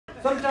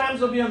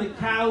Sometimes I'll be on the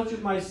couch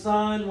with my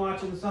son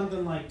watching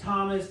something like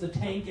Thomas the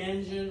Tank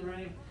Engine,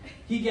 right?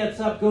 He gets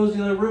up, goes to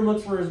the other room,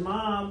 looks for his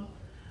mom,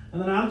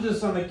 and then I'm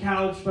just on the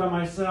couch by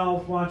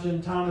myself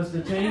watching Thomas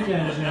the Tank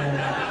Engine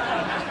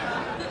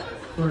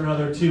for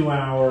another 2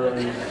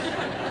 hours.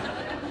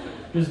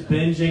 Just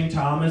binging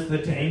Thomas the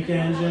Tank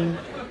Engine.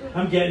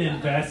 I'm getting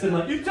invested,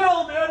 like, you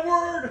tell him,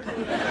 Edward!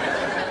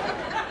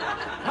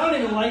 I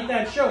don't even like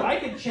that show. I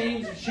could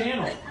change the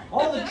channel.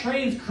 All the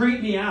trains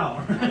creep me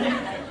out,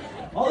 right?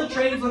 All the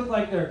trains look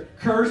like they're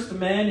cursed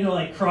men who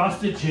like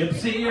crossed a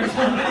gypsy or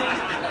something.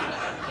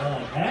 They're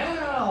like,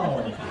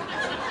 hell!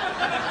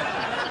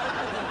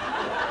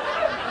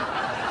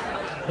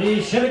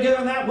 He should have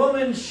given that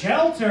woman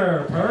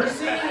shelter,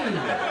 Percy!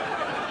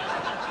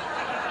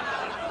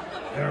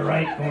 You're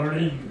right,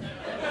 Gordon.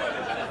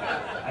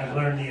 I've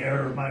learned the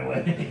error of my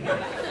way.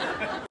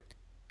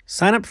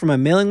 Sign up for my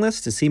mailing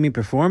list to see me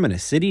perform in a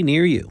city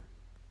near you.